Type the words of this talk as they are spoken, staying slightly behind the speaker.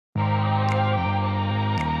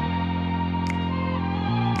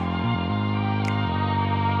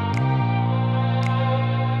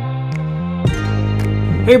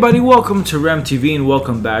Hey everybody, welcome to RemTV and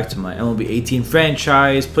welcome back to my MLB 18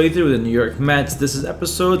 franchise playthrough with the New York Mets. This is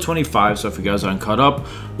episode 25, so if you guys aren't caught up,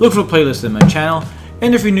 look for the playlist in my channel.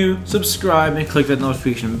 And if you're new, subscribe and click that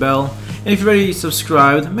notification bell. And if you're already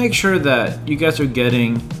subscribed, make sure that you guys are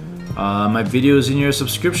getting my videos in your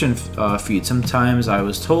subscription feed. Sometimes I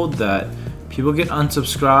was told that people get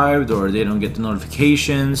unsubscribed or they don't get the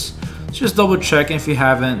notifications. So just double check, and if you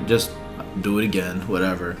haven't, just do it again,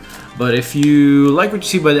 whatever. But if you like what you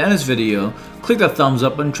see by the end of this video, click that thumbs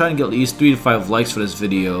up and try and get at least 3 to 5 likes for this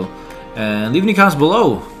video. And leave any comments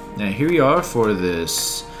below. And here we are for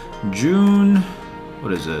this June,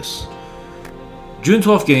 what is this? June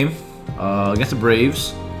 12th game against the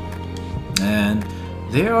Braves. And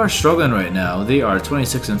they are struggling right now. They are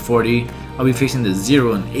 26-40. I'll be facing the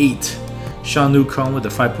 0-8 Sean Newcomb with a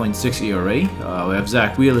 5.6 ERA. We have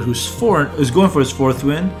Zach Wheeler, who's going for his 4th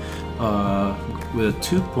win. With a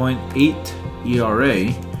 2.8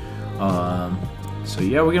 ERA. So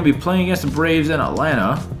yeah, we're gonna be playing against the Braves in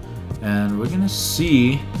Atlanta, and we're gonna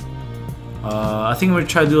see. I think I'm gonna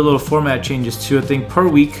try to do a little format changes too. I think per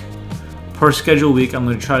week, per schedule week, I'm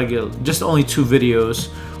gonna try to get just only 2 videos,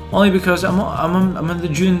 only because I'm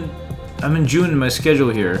in June in my schedule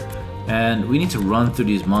here, and we need to run through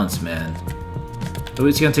these months, man.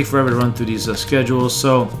 It's gonna take forever to run through these schedules.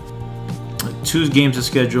 So 2 games to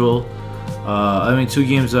schedule. 2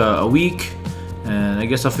 games a week, and I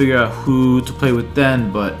guess I'll figure out who to play with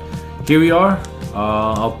then. But here we are.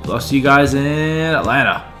 I'll see you guys in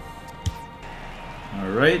Atlanta.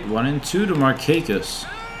 Alright, 1-2 to Markakis.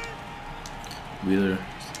 Wheeler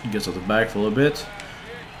gets off the back for a little bit.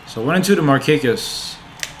 So 1-2 to Markakis.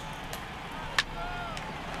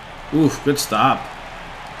 Oof, good stop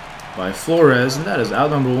by Flores, and that is out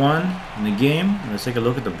number 1 in the game. Let's take a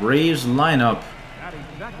look at the Braves lineup.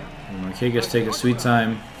 Markakis take a sweet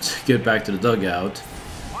time to get back to the dugout.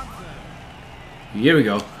 Here we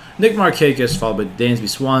go. Nick Markakis, followed by Dansby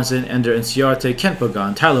Swanson, Ender Inciarte, Kent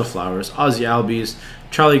Pagan, Tyler Flowers, Ozzy Albies,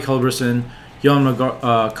 Charlie Culberson,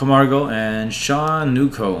 Yoenis Camargo, and Sean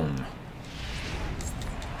Newcomb.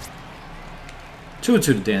 2-2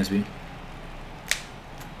 to Dansby.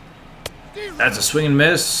 That's a swing and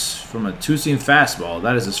miss from a 2-seam fastball.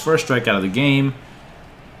 That is his first strikeout of the game.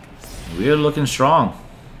 We are looking strong.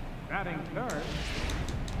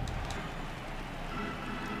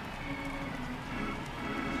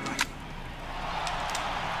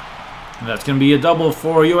 That's going to be a double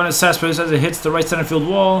for Yoenis Cespdes as it hits the right center field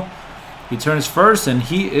wall. He turns first, and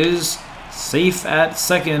he is safe at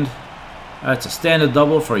second. That's a standard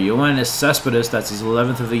double for Yoenis Cespdes. That's his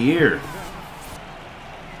 11th of the year.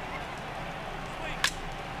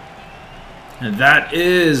 And that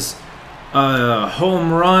is a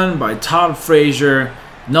home run by Todd Frazier.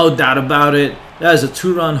 No doubt about it. That is a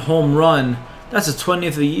 2-run home run. That's his 20th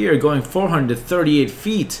of the year, going 438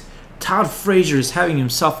 feet. Todd Frazier is having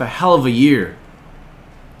himself a hell of a year.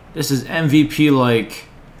 This is MVP, like,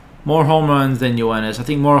 more home runs than Yoenis. I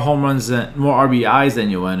think more RBIs than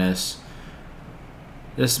Yoenis.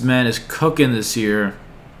 This man is cooking this year,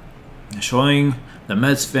 showing the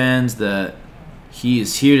Mets fans that he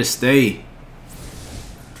is here to stay.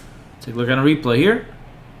 Take a look at a replay here.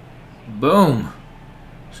 Boom.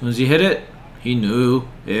 As soon as he hit it, he knew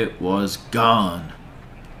it was gone.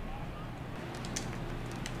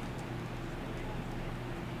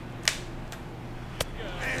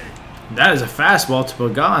 That is a fastball to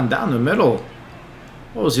Pagan down the middle.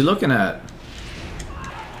 What was he looking at?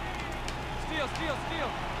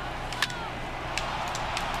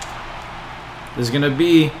 There's going to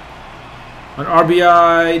be an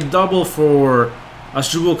RBI double for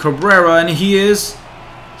Asdrubal Cabrera, and he is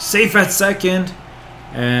safe at second.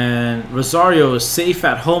 And Rosario is safe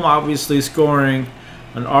at home, obviously scoring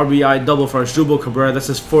an RBI double for Asdrubal Cabrera. That's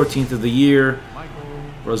his 14th of the year.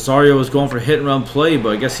 Rosario was going for a hit-and-run play, but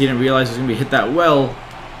I guess he didn't realize he was going to be hit that well.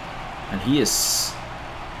 And he is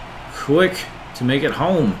quick to make it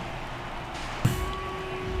home.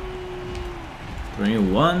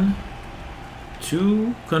 Bringing 1-2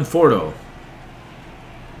 Conforto.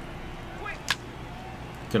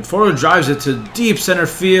 Conforto drives it to deep center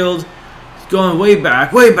field. It's going way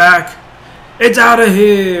back, way back. It's out of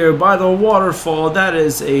here by the waterfall. That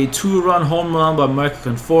is a 2-run home run by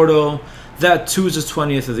Michael Conforto. That too is his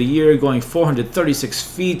 20th of the year, going 436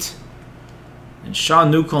 feet. And Sean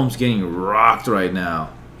Newcomb's getting rocked right now.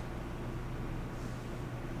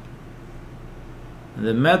 And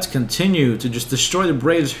the Mets continue to just destroy the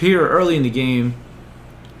Braves here early in the game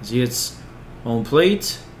as he hits home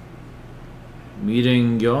plate,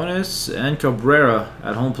 meeting Yoenis and Cabrera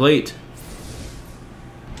at home plate.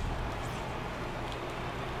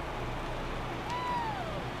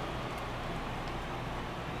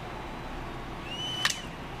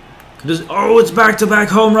 Oh, it's back-to-back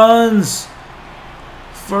home runs.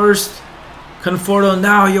 First, Conforto.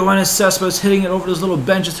 Now Yoenis Cespdes hitting it over those little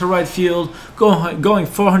benches to right field, going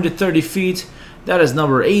 430 feet. That is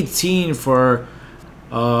number 18 for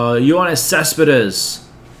Yoenis Cespdes.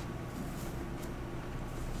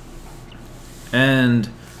 And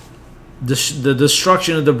the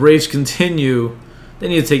destruction of the Braves continue. They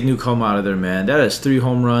need to take Newcomb out of there, man. That is 3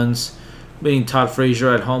 home runs. Beating Todd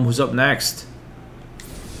Frazier at home, who's up next.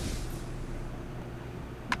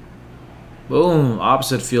 Boom,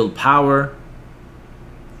 opposite field power.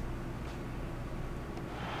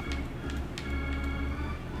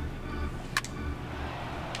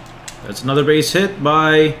 That's another base hit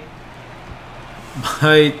by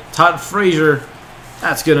Todd Frazier.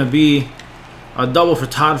 That's gonna be a double for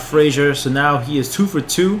Todd Frazier. So now he is 2 for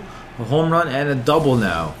 2, a home run and a double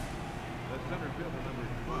now.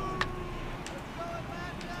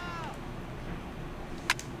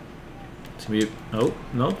 It's gonna be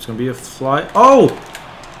nope, it's gonna be a fly. Oh,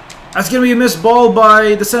 that's gonna be a missed ball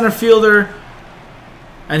by the center fielder,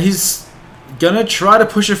 and he's gonna try to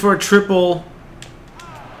push it for a triple,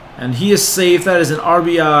 and he is safe. That is an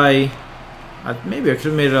RBI. Maybe I could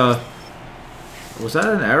have made a. Was that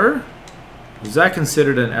an error? Was that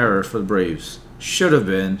considered an error for the Braves? Should have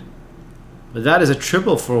been, but that is a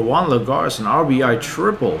triple for Juan Lagares, an RBI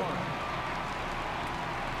triple.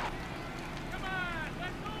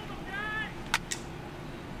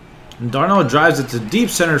 And Darno drives it to deep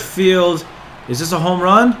center field. Is this a home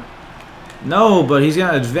run? No, but he's going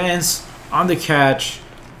to advance on the catch.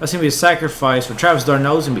 That's going to be a sacrifice for Travis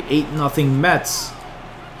Darno. It's going to be 8-0 Mets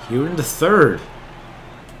here in the third.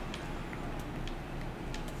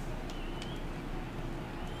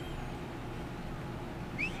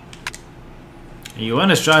 And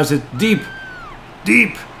Yoenis drives it deep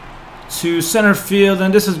to center field.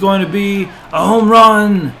 And this is going to be a home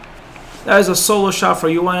run. That is a solo shot for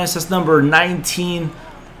Yoenis. That's number 19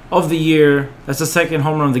 of the year. That's the second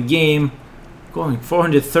home run of the game. Going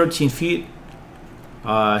 413 feet.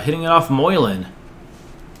 Hitting it off Moylan.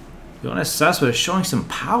 Yoenis Cespdes showing some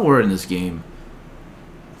power in this game.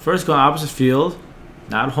 First going opposite field.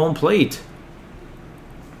 Now at home plate.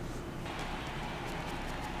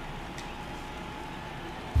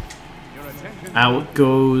 Out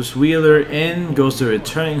goes Wheeler. In goes the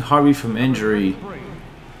returning Harvey from injury.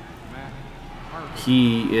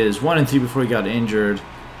 He is 1-3 before he got injured.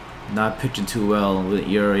 Not pitching too well with an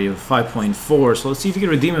ERA of 5.4. So let's see if he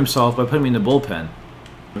can redeem himself by putting him in the bullpen.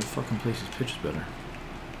 Where the fucking place his pitch is better.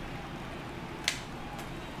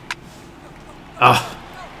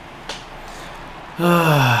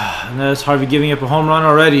 And that's Harvey giving up a home run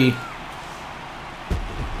already.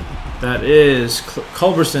 That is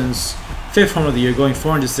Culberson's 5th home of the year, going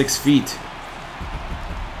 406 feet.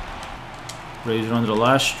 Braves are under the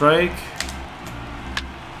last strike.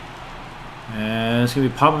 And it's going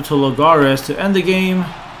to be pop up to Lagares to end the game.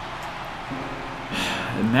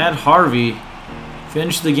 And Matt Harvey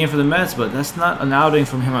finished the game for the Mets, but that's not an outing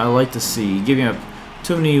from him I like to see. Giving up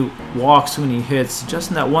too many walks, too many hits, just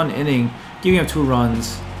in that one inning, giving up 2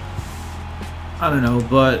 runs. I don't know,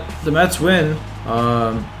 but the Mets win.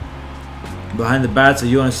 Behind the bats of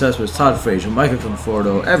Yoenis Cespdes, Todd Frazier, Michael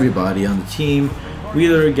Conforto, everybody on the team.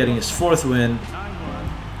 Wheeler getting his 4th win.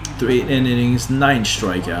 3 innings, 9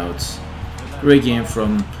 strikeouts. Great game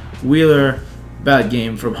from Wheeler, bad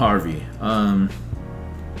game from Harvey. That's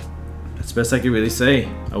the best I could really say.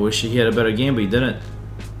 I wish he had a better game, but he didn't.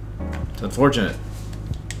 It's unfortunate.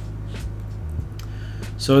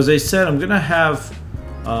 So as I said, I'm gonna have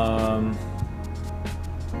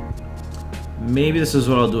maybe this is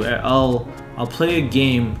what I'll do. I'll play a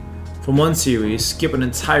game from one series, skip an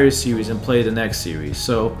entire series, and play the next series.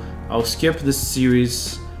 So I'll skip this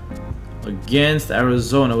series against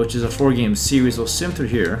Arizona, which is a 4-game series. We'll sim through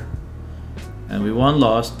here, and we won,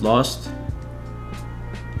 lost.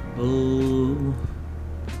 Oh.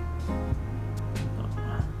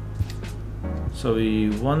 So we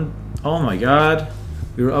won. Oh my God,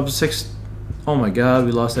 we were up 6. Oh my God,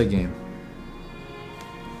 we lost that game.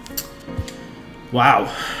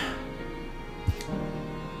 Wow.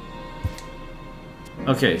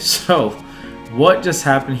 Okay, so what just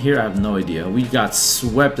happened here? I have no idea. We got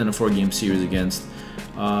swept in a 4-game series against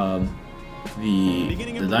the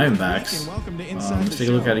Diamondbacks. Let's take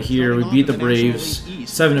a look at it here. We beat the Braves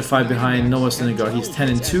 7-5 behind Noah Syndergaard. He's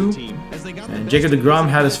 10-2, and Jacob deGrom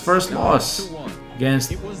had his first loss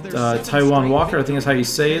against Taijuan Walker. I think that's how you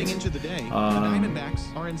say it.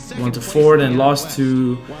 1-4, then lost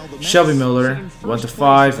to Shelby Miller.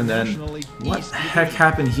 1-5, and then what the heck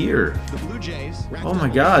happened here? Oh my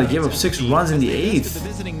God! He gave up 6 runs in the 8th.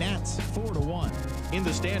 In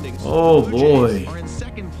the standings, Oh the Blue Jays boy. are in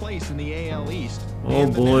second place in the AL East. Oh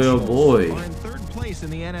and the boy, oh Nationals boy. are in third place in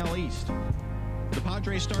the NL East. The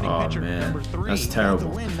Padres starting Oh pitcher, man, number 3, that's got the terrible.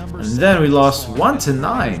 win, number And 7 then we thus lost far.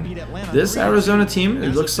 1-9. This Arizona team,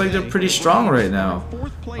 it looks like they're pretty strong right now.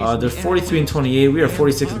 They're 43 and 28. We are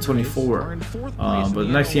 46 and 24. But the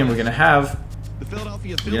next game we're gonna have,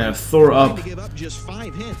 we're gonna have Thor up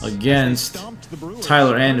against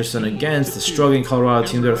Tyler Anderson against the struggling Colorado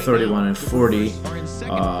team. They're 31 and 40.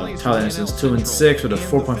 Tyler Anderson's 2 and 6 with a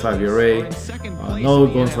 4.5 ERA. Noah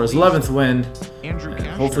going for his 11th win. And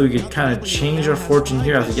hopefully we can kind of change our fortune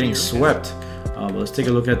here after getting swept. But let's take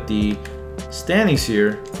a look at the standings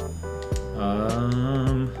here.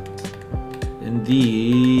 In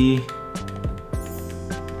the...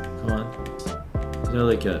 Come on. Is there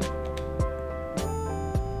like a...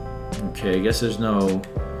 Okay, I guess there's no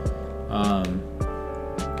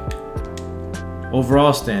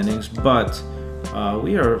overall standings, but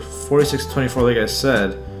we are 46-24 like I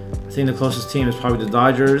said. I think the closest team is probably the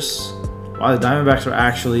Dodgers. Wow, the Diamondbacks are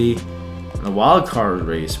actually in a wild card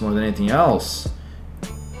race more than anything else.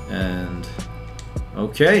 And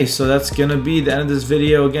okay, so that's gonna be the end of this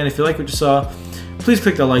video. Again, if you like what you saw, please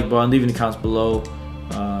click the like button, leave any comments below.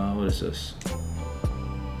 What is this?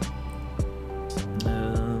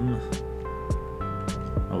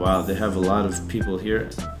 Oh wow, they have a lot of people here.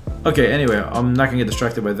 Okay, anyway, I'm not gonna get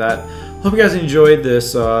distracted by that. Hope you guys enjoyed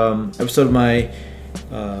this episode of my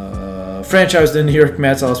franchise, the New York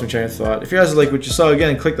Mets. I lost my train of thought. If you guys like what you saw,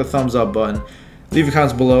 again, click the thumbs up button. Leave your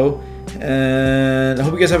comments below. And I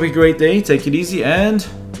hope you guys have a great day. Take it easy, and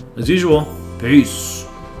as usual, peace.